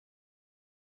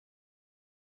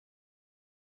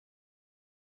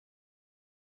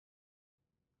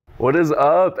What is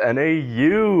up,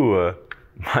 NAU?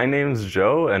 My name's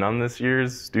Joe, and I'm this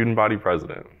year's student body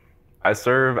president. I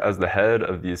serve as the head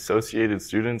of the Associated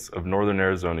Students of Northern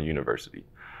Arizona University,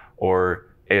 or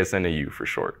ASNAU for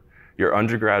short, your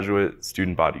undergraduate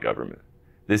student body government.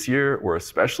 This year, we're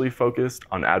especially focused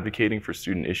on advocating for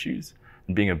student issues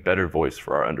and being a better voice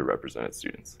for our underrepresented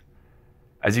students.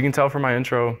 As you can tell from my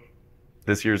intro,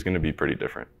 this year is going to be pretty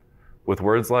different. With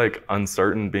words like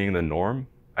uncertain being the norm,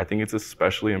 I think it's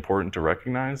especially important to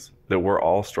recognize that we're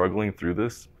all struggling through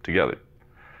this together.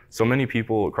 So many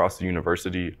people across the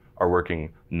university are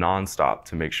working nonstop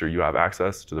to make sure you have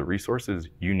access to the resources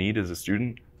you need as a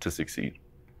student to succeed.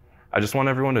 I just want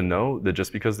everyone to know that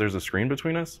just because there's a screen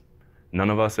between us, none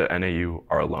of us at NAU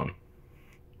are alone.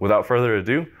 Without further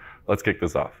ado, let's kick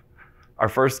this off. Our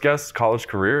first guest's college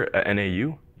career at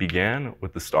NAU began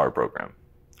with the STAR program,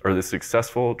 or the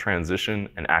Successful Transition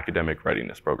and Academic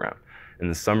Readiness Program, in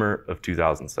the summer of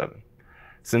 2007.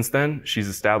 Since then, she's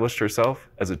established herself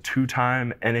as a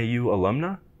two-time NAU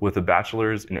alumna with a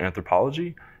bachelor's in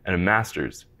anthropology and a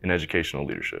master's in educational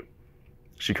leadership.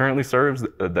 She currently serves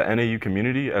the NAU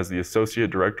community as the Associate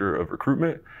Director of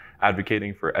Recruitment,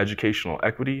 advocating for educational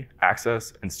equity,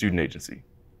 access, and student agency.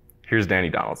 Here's Danny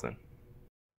Donaldson.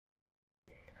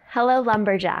 Hello,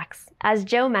 Lumberjacks. As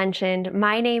Joe mentioned,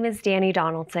 my name is Danny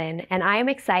Donaldson, and I am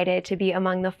excited to be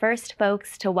among the first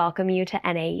folks to welcome you to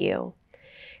NAU.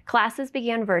 Classes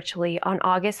began virtually on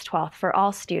August 12th for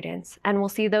all students, and we'll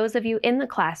see those of you in the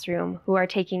classroom who are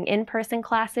taking in-person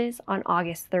classes on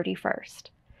August 31st.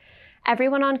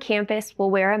 Everyone on campus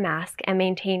will wear a mask and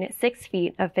maintain 6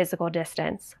 feet of physical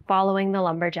distance, following the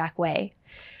Lumberjack way.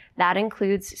 That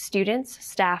includes students,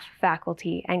 staff,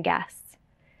 faculty, and guests.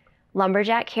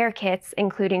 Lumberjack care kits,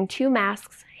 including 2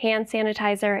 masks, hand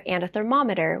sanitizer, and a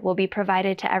thermometer, will be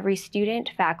provided to every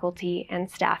student, faculty, and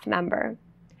staff member.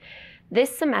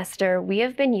 This semester, we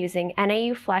have been using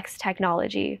NAU Flex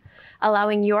technology,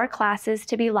 allowing your classes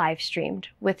to be live streamed,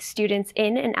 with students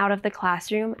in and out of the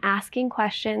classroom asking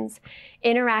questions,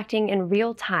 interacting in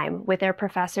real time with their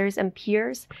professors and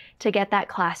peers to get that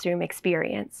classroom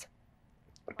experience.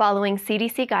 Following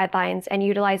CDC guidelines and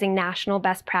utilizing national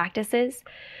best practices,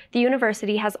 the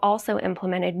university has also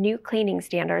implemented new cleaning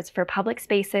standards for public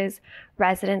spaces,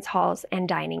 residence halls, and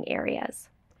dining areas.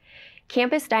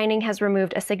 Campus dining has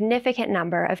removed a significant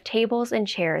number of tables and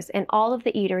chairs in all of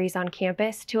the eateries on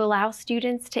campus to allow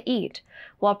students to eat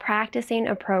while practicing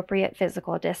appropriate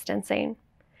physical distancing.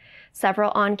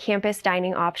 Several on-campus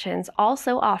dining options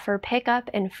also offer pickup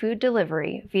and food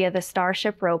delivery via the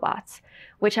Starship robots,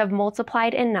 which have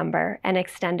multiplied in number and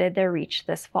extended their reach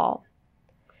this fall.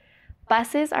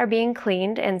 Buses are being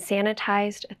cleaned and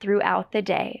sanitized throughout the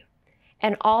day,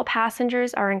 and all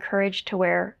passengers are encouraged to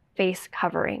wear face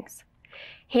coverings.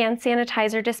 Hand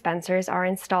sanitizer dispensers are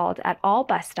installed at all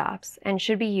bus stops and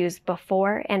should be used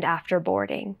before and after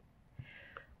boarding.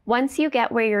 Once you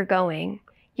get where you're going,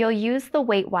 you'll use the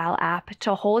Wait While app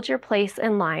to hold your place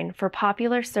in line for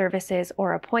popular services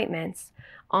or appointments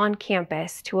on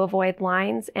campus to avoid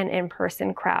lines and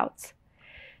in-person crowds.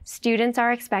 Students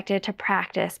are expected to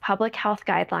practice public health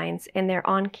guidelines in their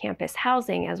on-campus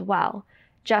housing as well,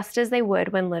 just as they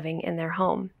would when living in their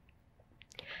home.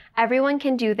 Everyone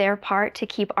can do their part to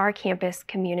keep our campus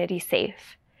community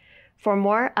safe. For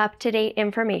more up-to-date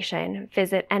information,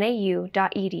 visit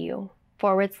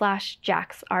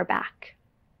nau.edu/JacksAreBack.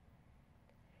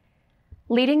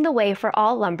 Leading the way for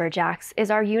all Lumberjacks is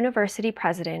our university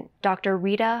president, Dr.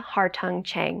 Rita Hartung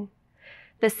Chang.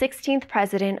 The 16th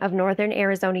president of Northern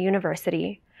Arizona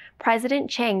University, President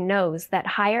Chang knows that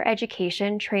higher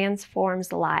education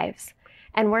transforms lives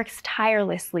and works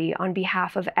tirelessly on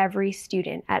behalf of every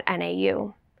student at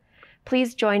NAU.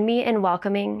 Please join me in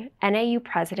welcoming NAU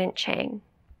President Chang.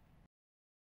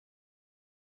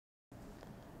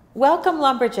 Welcome,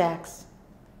 Lumberjacks.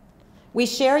 We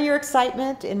share your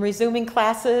excitement in resuming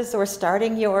classes or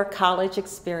starting your college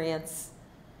experience.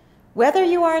 Whether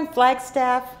you are in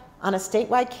Flagstaff, on a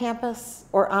statewide campus,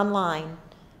 or online,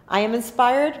 I am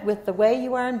inspired with the way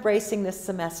you are embracing this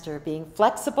semester, being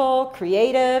flexible,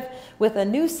 creative, with a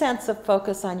new sense of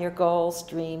focus on your goals,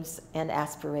 dreams, and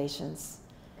aspirations.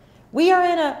 We are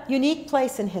in a unique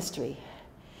place in history.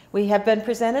 We have been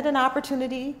presented an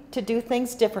opportunity to do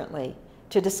things differently,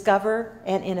 to discover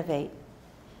and innovate.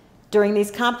 During these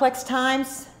complex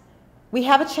times, we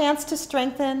have a chance to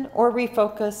strengthen or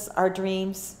refocus our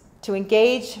dreams, to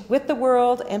engage with the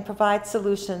world and provide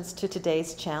solutions to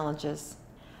today's challenges.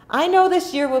 I know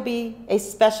this year will be a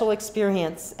special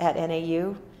experience at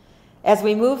NAU. As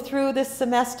we move through this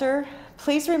semester,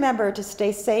 please remember to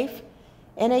stay safe.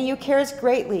 NAU cares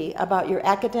greatly about your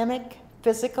academic,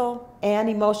 physical, and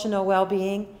emotional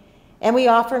well-being, and we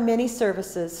offer many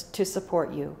services to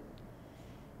support you.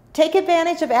 Take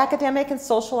advantage of academic and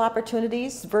social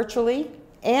opportunities virtually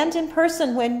and in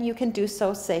person when you can do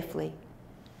so safely.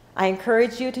 I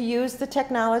encourage you to use the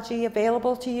technology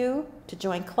available to you to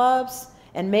join clubs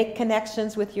and make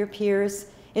connections with your peers,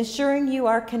 ensuring you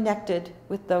are connected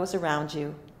with those around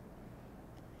you.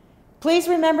 Please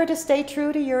remember to stay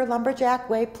true to your Lumberjack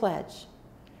Way pledge,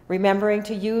 remembering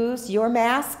to use your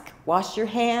mask, wash your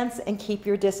hands, and keep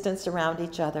your distance around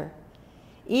each other.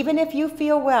 Even if you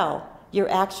feel well, your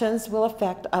actions will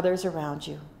affect others around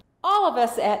you. All of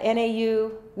us at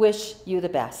NAU wish you the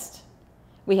best.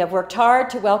 We have worked hard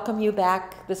to welcome you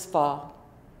back this fall.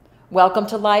 Welcome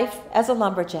to life as a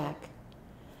lumberjack.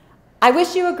 I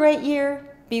wish you a great year.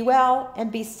 Be well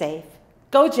and be safe.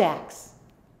 Go Jacks!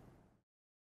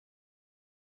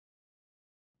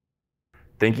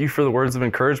 Thank you for the words of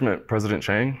encouragement, President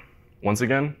Chang. Once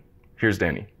again, here's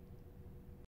Danny.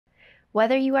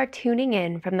 Whether you are tuning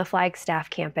in from the Flagstaff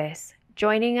campus,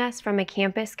 joining us from a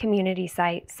campus community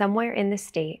site somewhere in the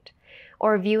state,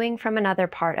 or viewing from another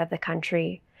part of the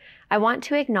country, I want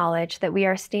to acknowledge that we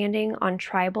are standing on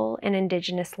tribal and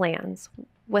indigenous lands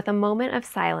with a moment of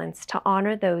silence to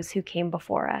honor those who came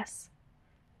before us.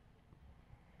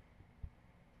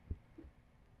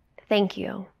 Thank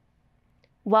you.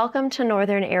 Welcome to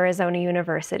Northern Arizona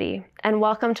University, and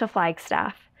welcome to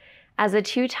Flagstaff. As a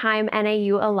two-time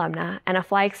NAU alumna and a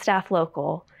Flagstaff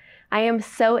local, I am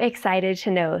so excited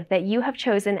to know that you have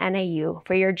chosen NAU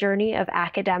for your journey of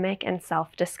academic and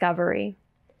self-discovery.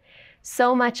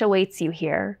 So much awaits you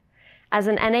here. As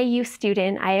an NAU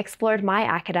student, I explored my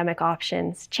academic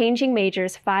options, changing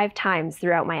majors 5 times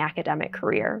throughout my academic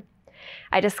career.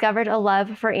 I discovered a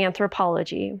love for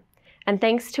anthropology, and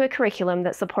thanks to a curriculum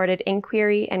that supported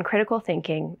inquiry and critical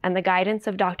thinking and the guidance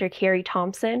of Dr. Carrie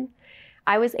Thompson,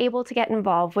 I was able to get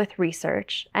involved with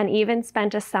research and even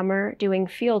spent a summer doing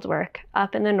fieldwork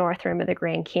up in the North Rim of the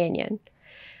Grand Canyon.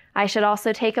 I should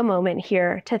also take a moment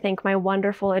here to thank my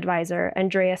wonderful advisor,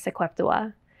 Andrea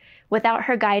Sequeptua. Without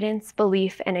her guidance,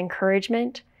 belief, and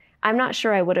encouragement, I'm not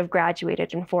sure I would have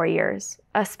graduated in 4 years,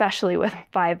 especially with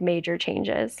 5 major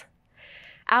changes.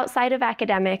 Outside of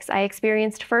academics, I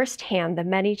experienced firsthand the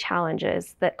many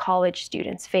challenges that college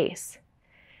students face.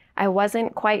 I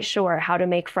wasn't quite sure how to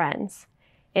make friends.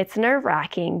 It's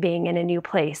nerve-wracking being in a new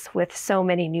place with so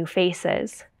many new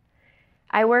faces.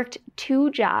 I worked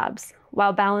 2 jobs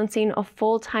while balancing a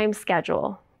full-time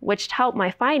schedule, which helped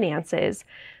my finances,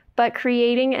 but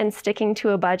creating and sticking to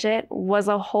a budget was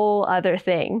a whole other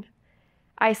thing.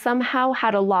 I somehow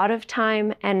had a lot of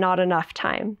time and not enough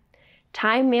time.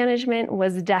 Time management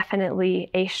was definitely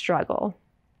a struggle.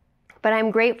 But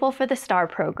I'm grateful for the STAR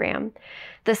program,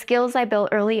 the skills I built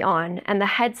early on, and the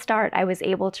head start I was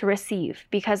able to receive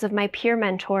because of my peer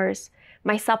mentors,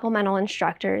 my supplemental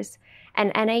instructors,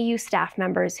 and NAU staff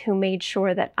members who made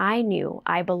sure that I knew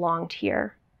I belonged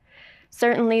here.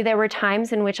 Certainly, there were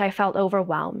times in which I felt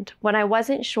overwhelmed, when I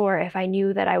wasn't sure if I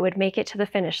knew that I would make it to the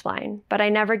finish line, but I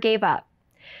never gave up.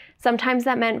 Sometimes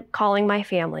that meant calling my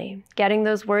family, getting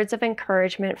those words of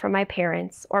encouragement from my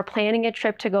parents, or planning a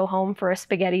trip to go home for a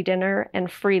spaghetti dinner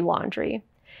and free laundry.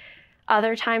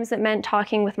 Other times it meant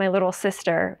talking with my little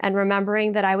sister and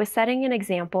remembering that I was setting an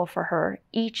example for her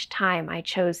each time I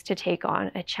chose to take on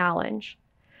a challenge.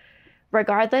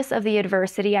 Regardless of the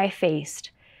adversity I faced,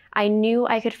 I knew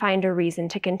I could find a reason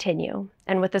to continue,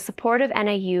 and with the support of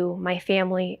NAU, my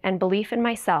family, and belief in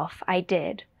myself, I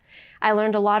did. I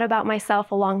learned a lot about myself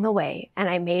along the way, and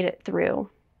I made it through.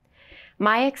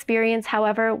 My experience,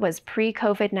 however, was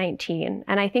pre-COVID-19,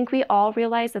 and I think we all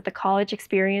realize that the college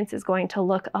experience is going to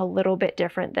look a little bit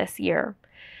different this year.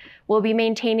 We'll be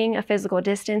maintaining a physical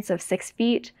distance of 6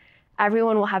 feet.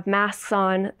 Everyone will have masks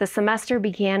on. The semester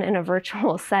began in a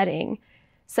virtual setting,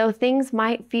 so things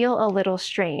might feel a little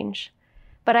strange.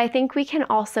 But I think we can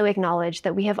also acknowledge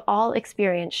that we have all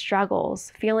experienced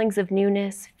struggles, feelings of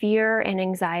newness, fear, and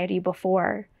anxiety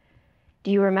before.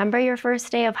 Do you remember your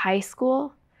first day of high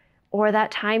school? Or that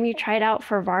time you tried out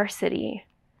for varsity?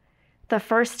 The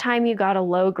first time you got a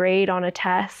low grade on a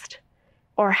test?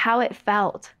 Or how it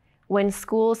felt when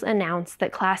schools announced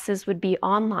that classes would be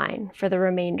online for the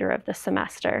remainder of the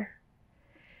semester?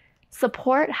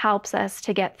 Support helps us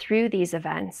to get through these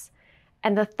events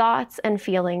and the thoughts and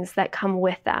feelings that come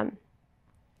with them.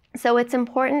 So it's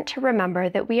important to remember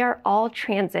that we are all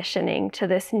transitioning to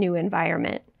this new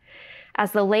environment.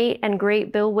 As the late and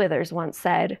great Bill Withers once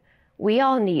said, we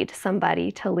all need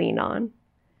somebody to lean on.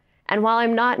 And while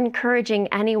I'm not encouraging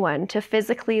anyone to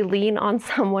physically lean on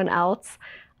someone else,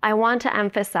 I want to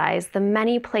emphasize the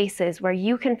many places where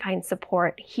you can find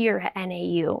support here at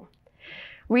NAU.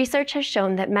 Research has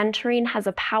shown that mentoring has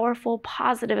a powerful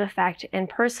positive effect in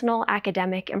personal,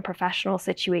 academic, and professional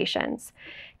situations.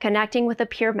 Connecting with a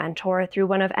peer mentor through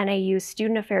one of NAU's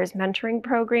student affairs mentoring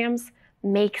programs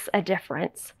makes a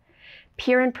difference.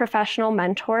 Peer and professional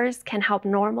mentors can help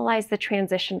normalize the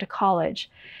transition to college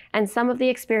and some of the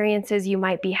experiences you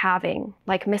might be having,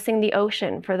 like missing the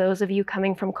ocean for those of you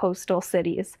coming from coastal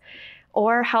cities,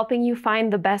 or helping you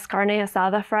find the best carne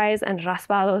asada fries and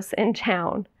raspados in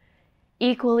town.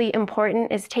 Equally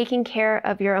important is taking care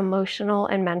of your emotional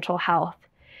and mental health.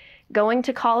 Going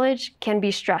to college can be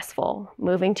stressful.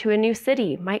 Moving to a new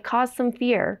city might cause some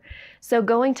fear. So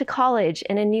going to college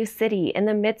in a new city in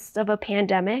the midst of a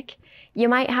pandemic, you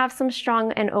might have some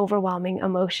strong and overwhelming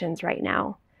emotions right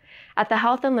now. At the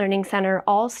Health and Learning Center,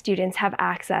 all students have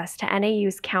access to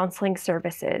NAU's counseling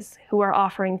services, who are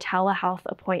offering telehealth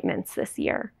appointments this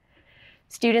year.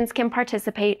 Students can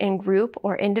participate in group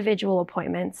or individual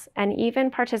appointments and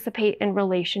even participate in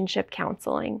relationship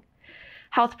counseling.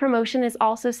 Health promotion is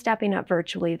also stepping up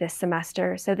virtually this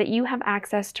semester so that you have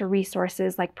access to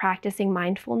resources like practicing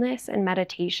mindfulness and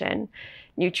meditation,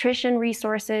 nutrition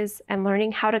resources, and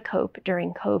learning how to cope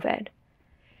during COVID.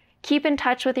 Keep in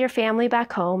touch with your family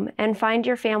back home and find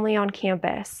your family on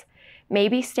campus.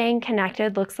 Maybe staying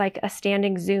connected looks like a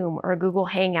standing Zoom or Google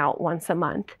Hangout once a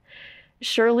month.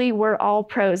 Surely we're all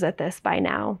pros at this by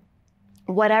now.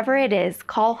 Whatever it is,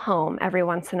 call home every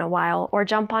once in a while or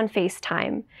jump on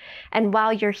FaceTime. And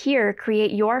while you're here,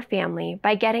 create your family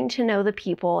by getting to know the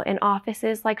people in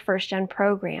offices like First Gen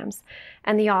Programs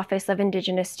and the Office of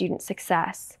Indigenous Student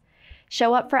Success.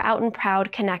 Show up for Out and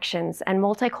Proud connections and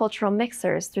multicultural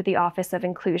mixers through the Office of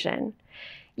Inclusion.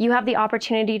 You have the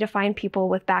opportunity to find people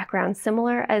with backgrounds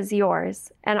similar as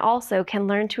yours and also can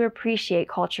learn to appreciate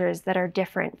cultures that are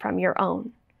different from your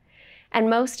own. And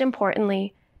most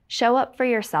importantly, show up for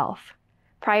yourself.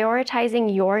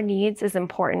 Prioritizing your needs is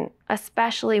important,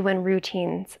 especially when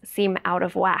routines seem out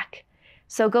of whack.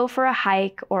 So go for a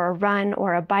hike or a run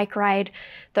or a bike ride.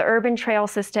 The urban trail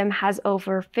system has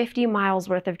over 50 miles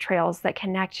worth of trails that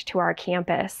connect to our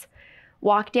campus.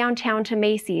 Walk downtown to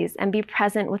Macy's and be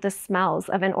present with the smells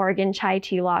of an Oregon chai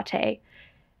tea latte.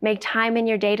 Make time in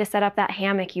your day to set up that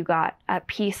hammock you got at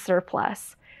Peace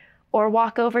Surplus. Or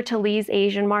walk over to Lee's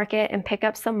Asian Market and pick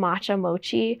up some matcha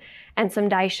mochi and some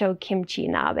daisho kimchi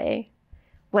nabe.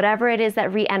 Whatever it is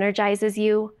that re-energizes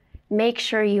you, make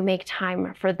sure you make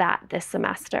time for that this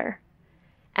semester.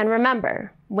 And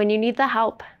remember, when you need the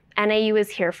help, NAU is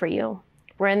here for you.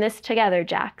 We're in this together,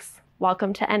 Jax.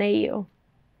 Welcome to NAU.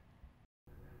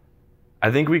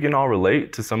 I think we can all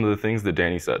relate to some of the things that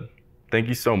Danny said. Thank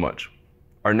you so much.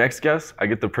 Our next guest, I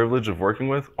get the privilege of working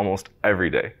with almost every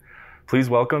day. Please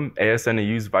welcome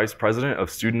ASNAU's Vice President of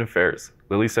Student Affairs,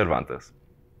 Lily Cervantes.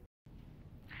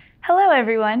 Hello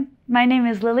everyone, my name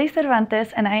is Lily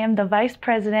Cervantes and I am the Vice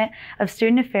President of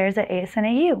Student Affairs at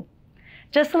ASNAU.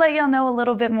 Just to let y'all know a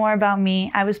little bit more about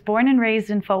me, I was born and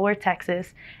raised in Fort Worth,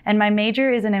 Texas, and my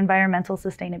major is in Environmental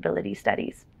Sustainability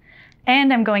Studies.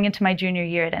 And I'm going into my junior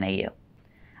year at NAU.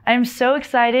 I am so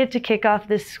excited to kick off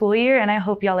this school year and I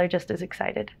hope y'all are just as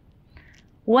excited.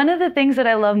 One of the things that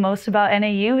I love most about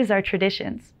NAU is our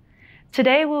traditions.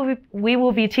 Today we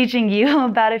will be teaching you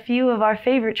about a few of our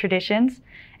favorite traditions,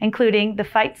 including the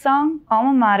fight song,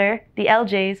 alma mater, the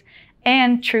LJs,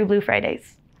 and True Blue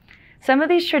Fridays. Some of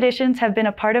these traditions have been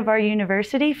a part of our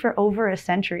university for over a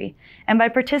century, and by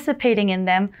participating in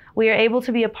them, we are able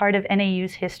to be a part of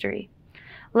NAU's history.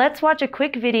 Let's watch a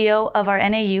quick video of our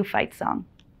NAU fight song.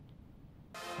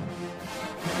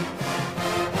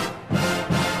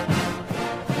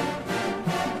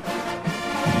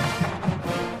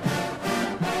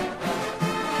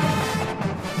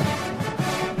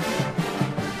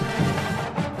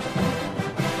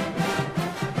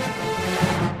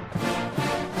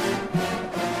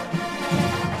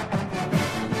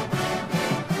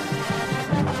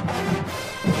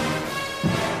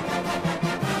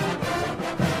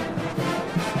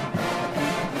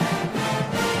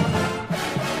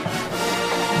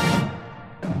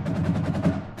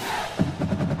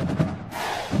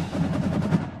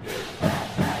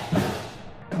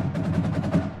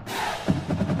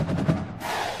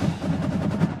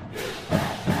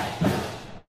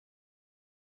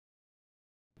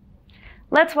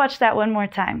 Let's watch that one more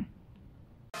time.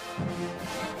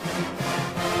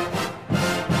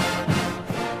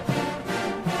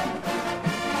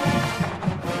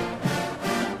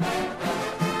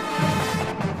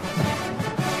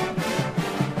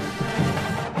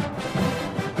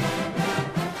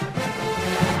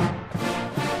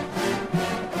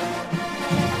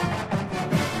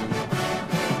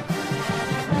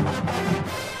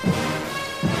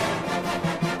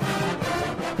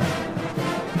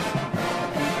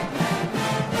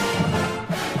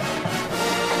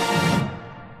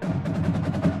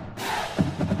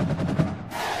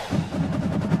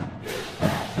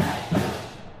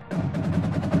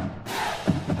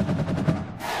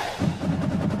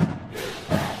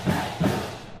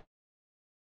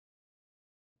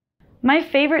 My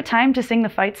favorite time to sing the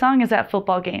fight song is at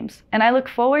football games, and I look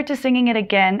forward to singing it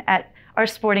again at our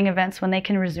sporting events when they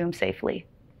can resume safely.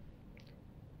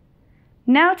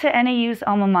 Now to NAU's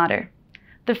alma mater.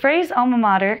 The phrase alma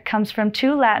mater comes from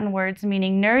two Latin words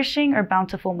meaning nourishing or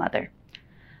bountiful mother.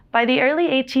 By the early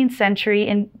 18th century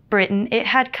in Britain, it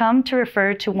had come to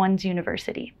refer to one's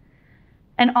university.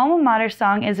 An alma mater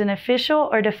song is an official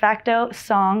or de facto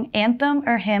song, anthem,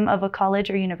 or hymn of a college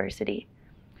or university.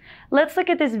 Let's look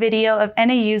at this video of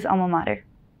NAU's alma mater.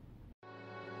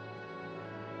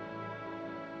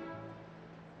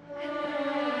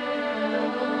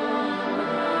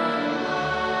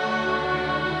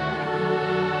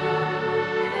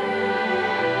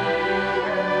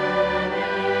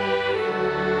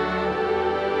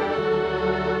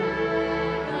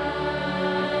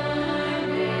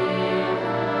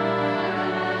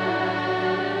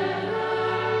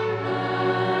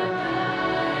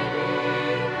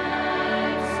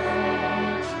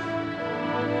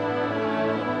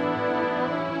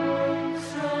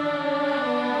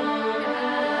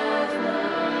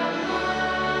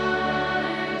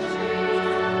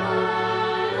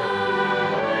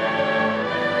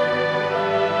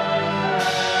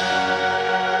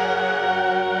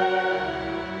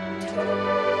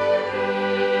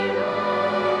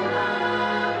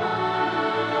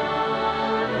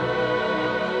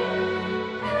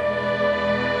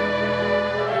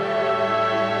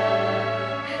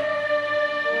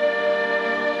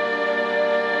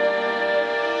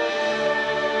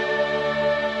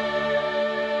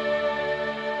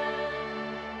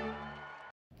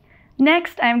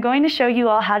 Next, I'm going to show you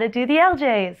all how to do the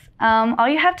LJs. All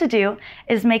you have to do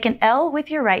is make an L with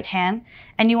your right hand,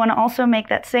 and you want to also make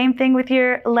that same thing with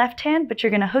your left hand, but you're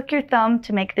going to hook your thumb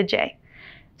to make the J.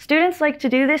 Students like to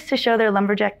do this to show their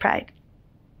lumberjack pride.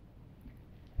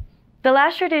 The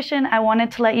last tradition I wanted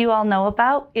to let you all know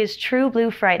about is True Blue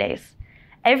Fridays.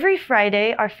 Every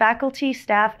Friday, our faculty,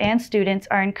 staff, and students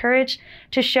are encouraged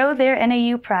to show their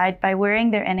NAU pride by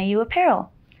wearing their NAU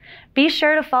apparel. Be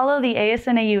sure to follow the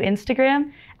ASNAU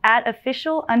Instagram at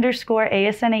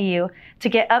official_ASNAU to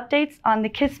get updates on the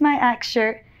Kiss My Axe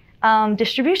shirt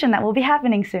distribution that will be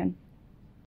happening soon.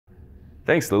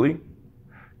 Thanks, Lily.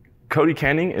 Cody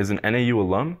Canning is an NAU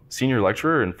alum, senior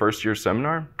lecturer in first year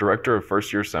seminar, director of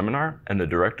first year seminar, and the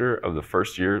director of the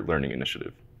first year learning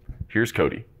initiative. Here's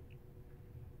Cody.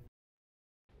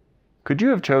 Could you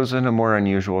have chosen a more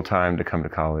unusual time to come to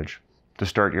college, to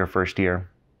start your first year?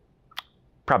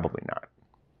 Probably not.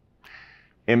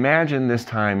 Imagine this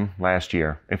time last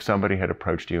year if somebody had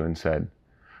approached you and said,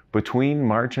 between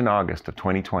March and August of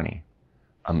 2020,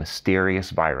 a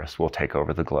mysterious virus will take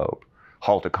over the globe,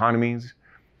 halt economies,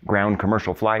 ground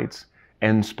commercial flights,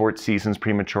 end sports seasons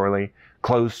prematurely,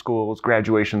 close schools,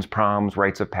 graduations, proms,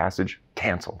 rites of passage,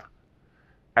 canceled.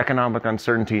 Economic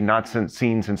uncertainty not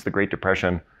seen since the Great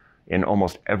Depression in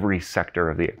almost every sector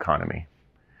of the economy.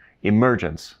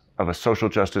 Emergence of a social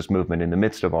justice movement in the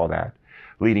midst of all that,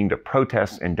 leading to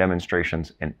protests and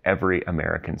demonstrations in every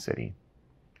American city.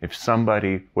 If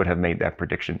somebody would have made that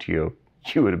prediction to you,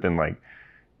 you would have been like,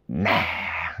 nah,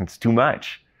 it's too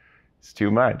much. It's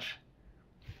too much.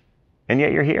 And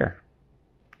yet you're here,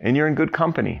 and you're in good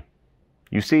company.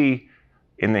 You see,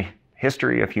 in the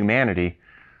history of humanity,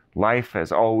 life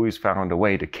has always found a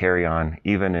way to carry on,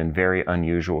 even in very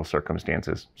unusual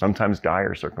circumstances, sometimes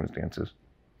dire circumstances.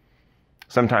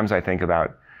 Sometimes I think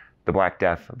about the Black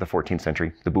Death of the 14th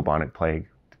century, the bubonic plague,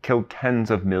 killed tens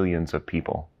of millions of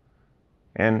people.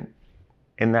 And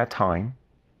in that time,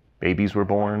 babies were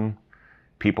born,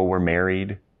 people were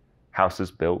married, houses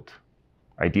built,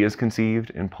 ideas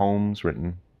conceived, and poems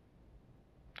written.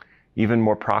 Even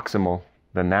more proximal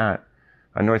than that,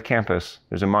 on North Campus,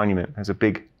 there's a monument, there's a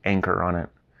big anchor on it.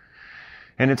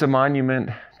 And it's a monument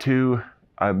to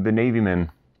the Navy men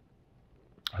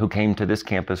who came to this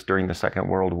campus during the Second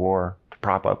World War to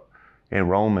prop up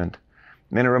enrollment.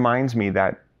 And it reminds me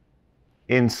that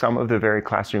in some of the very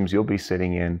classrooms you'll be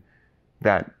sitting in,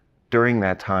 that during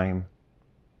that time,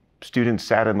 students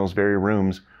sat in those very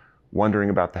rooms wondering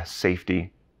about the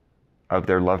safety of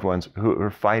their loved ones who are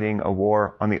fighting a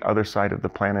war on the other side of the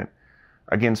planet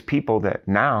against people that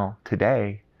now,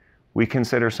 today, we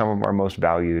consider some of our most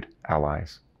valued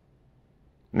allies.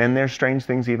 And there's strange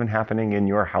things even happening in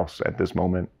your house at this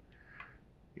moment.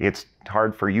 It's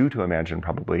hard for you to imagine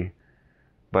probably,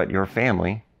 but your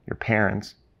family, your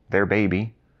parents, their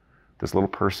baby, this little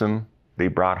person they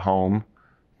brought home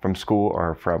from school,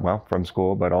 or from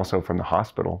school, but also from the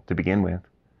hospital to begin with,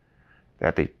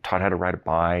 that they taught how to ride a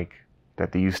bike,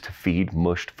 that they used to feed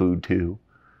mushed food to,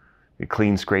 they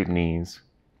clean scraped knees,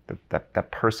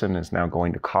 that person is now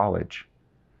going to college.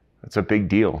 That's a big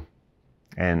deal.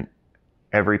 And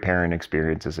every parent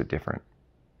experiences it different.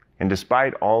 And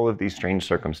despite all of these strange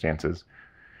circumstances,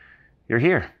 you're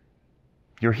here.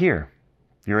 You're here.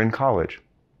 You're in college.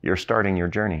 You're starting your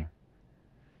journey.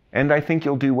 And I think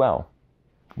you'll do well.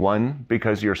 One,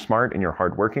 because you're smart and you're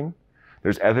hardworking.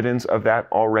 There's evidence of that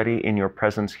already in your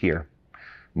presence here.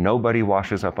 Nobody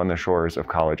washes up on the shores of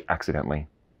college accidentally.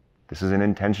 This is an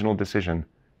intentional decision,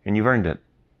 and you've earned it.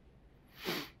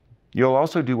 You'll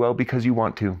also do well because you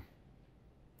want to.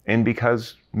 And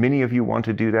because many of you want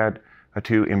to do that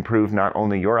to improve not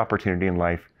only your opportunity in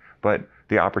life, but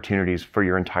the opportunities for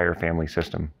your entire family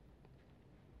system.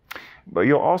 But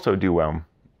you'll also do well,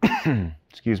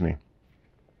 excuse me,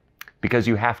 because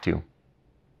you have to,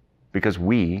 because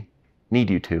we need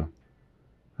you to.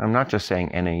 I'm not just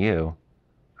saying NAU,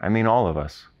 I mean all of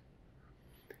us.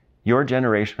 Your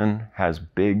generation has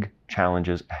big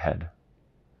challenges ahead.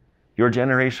 Your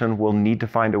generation will need to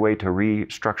find a way to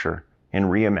restructure and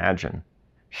reimagine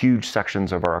huge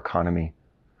sections of our economy,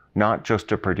 not just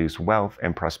to produce wealth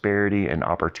and prosperity and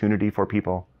opportunity for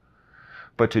people,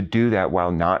 but to do that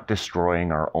while not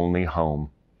destroying our only home,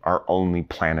 our only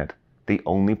planet, the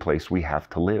only place we have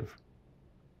to live.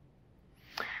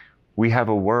 We have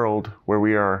a world where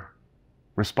we are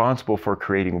responsible for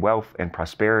creating wealth and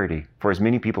prosperity for as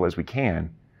many people as we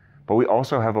can, but we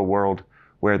also have a world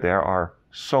where there are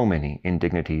so many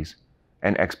indignities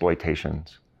and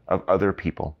exploitations of other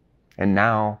people. And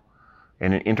now,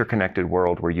 in an interconnected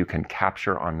world where you can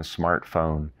capture on the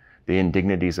smartphone the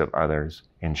indignities of others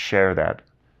and share that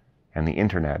and the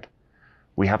internet,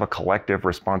 we have a collective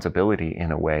responsibility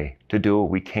in a way to do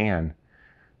what we can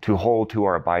to hold to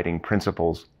our abiding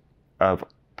principles of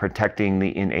protecting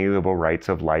the inalienable rights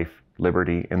of life,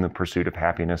 liberty, and the pursuit of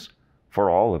happiness for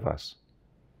all of us.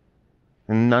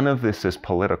 And none of this is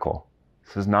political.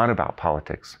 This is not about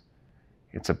politics.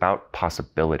 It's about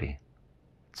possibility.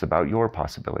 It's about your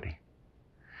possibility.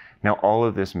 Now, all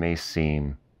of this may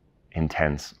seem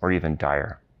intense or even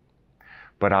dire,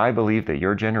 but I believe that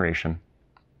your generation,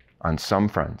 on some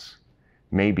fronts,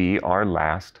 may be our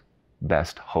last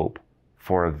best hope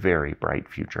for a very bright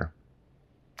future.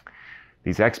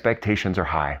 These expectations are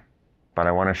high, but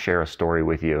I want to share a story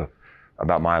with you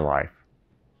about my life.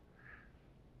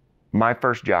 My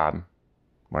first job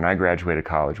when I graduated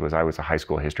college was I was a high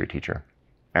school history teacher.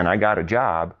 And I got a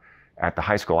job at the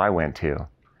high school I went to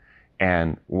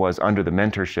and was under the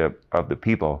mentorship of the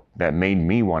people that made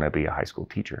me want to be a high school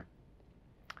teacher.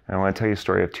 And I want to tell you a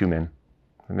story of two men.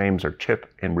 Their names are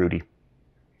Chip and Rudy.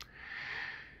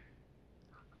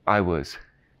 I was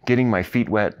getting my feet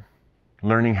wet,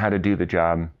 learning how to do the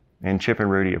job, and Chip and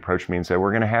Rudy approached me and said,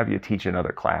 "We're going to have you teach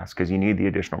another class because you need the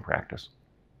additional practice.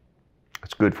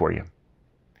 It's good for you."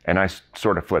 And I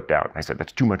sort of flipped out. I said,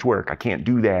 "That's too much work. I can't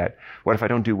do that. What if I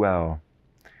don't do well?"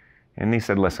 And they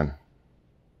said, "Listen,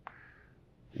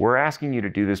 we're asking you to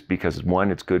do this because one,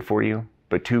 it's good for you,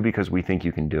 but two, because we think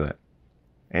you can do it."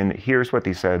 And here's what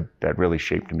they said that really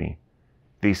shaped me.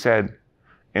 They said,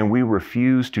 "And we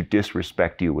refuse to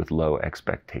disrespect you with low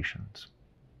expectations.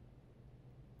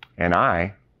 And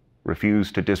I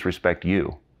refuse to disrespect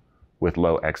you with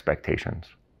low expectations.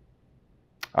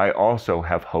 I also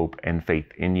have hope and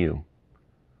faith in you."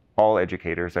 All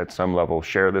educators at some level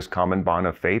share this common bond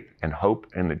of faith and hope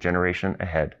in the generation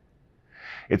ahead.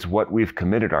 It's what we've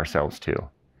committed ourselves to.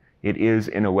 It is,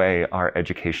 in a way, our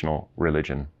educational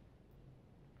religion.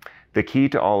 The key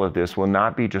to all of this will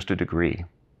not be just a degree.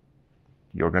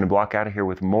 You're going to walk out of here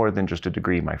with more than just a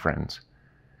degree, my friends.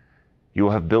 You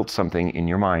will have built something in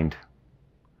your mind.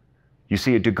 You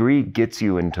see, a degree gets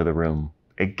you into the room.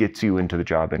 It gets you into the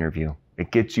job interview.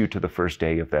 It gets you to the first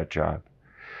day of that job.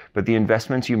 But the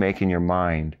investments you make in your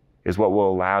mind is what will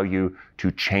allow you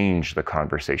to change the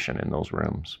conversation in those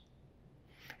rooms.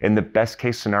 In the best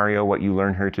case scenario, what you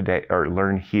learn here today, or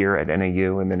learn here at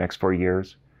NAU in the next 4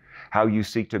 years, how you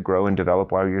seek to grow and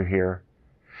develop while you're here,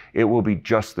 it will be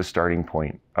just the starting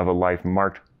point of a life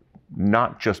marked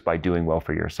not just by doing well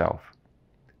for yourself,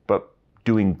 but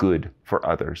doing good for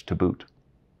others to boot.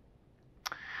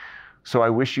 So I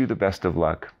wish you the best of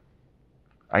luck.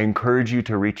 I encourage you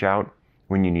to reach out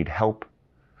when you need help.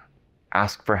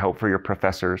 Ask for help for your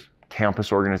professors,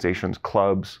 campus organizations,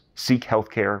 clubs, seek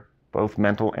healthcare, both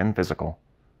mental and physical.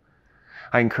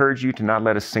 I encourage you to not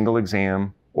let a single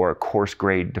exam or a course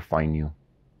grade define you.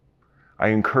 I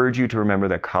encourage you to remember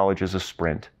that college is a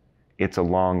sprint. It's a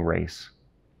long race.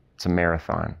 It's a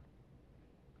marathon.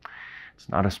 It's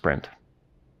not a sprint.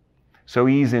 So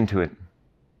ease into it.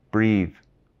 Breathe.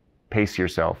 Pace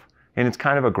yourself. And it's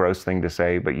kind of a gross thing to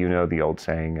say, but you know the old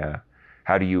saying,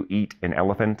 how do you eat an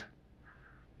elephant?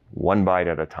 One bite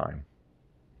at a time.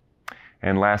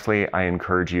 And lastly, I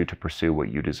encourage you to pursue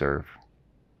what you deserve.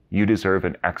 You deserve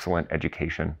an excellent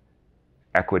education,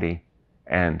 equity,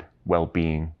 and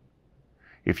well-being.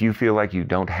 If you feel like you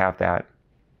don't have that,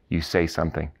 you say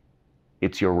something.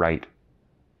 It's your right,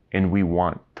 and we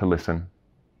want to listen.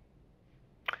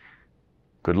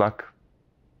 Good luck,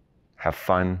 have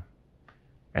fun,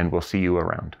 and we'll see you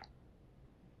around.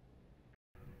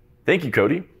 Thank you,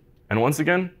 Cody. And once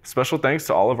again, special thanks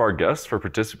to all of our guests for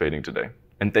participating today.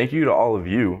 And thank you to all of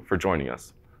you for joining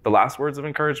us. The last words of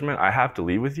encouragement I have to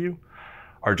leave with you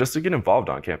are just to get involved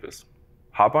on campus.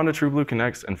 Hop onto True Blue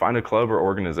Connects and find a club or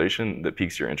organization that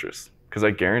piques your interest, because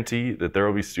I guarantee that there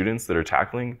will be students that are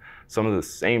tackling some of the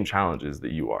same challenges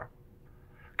that you are.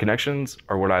 Connections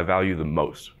are what I value the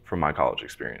most from my college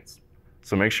experience.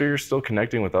 So make sure you're still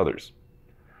connecting with others.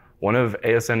 One of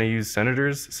ASNAU's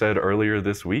senators said earlier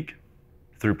this week,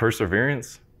 "Through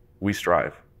perseverance, we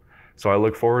strive." So I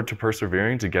look forward to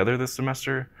persevering together this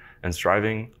semester and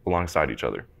striving alongside each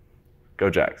other. Go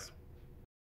Jags.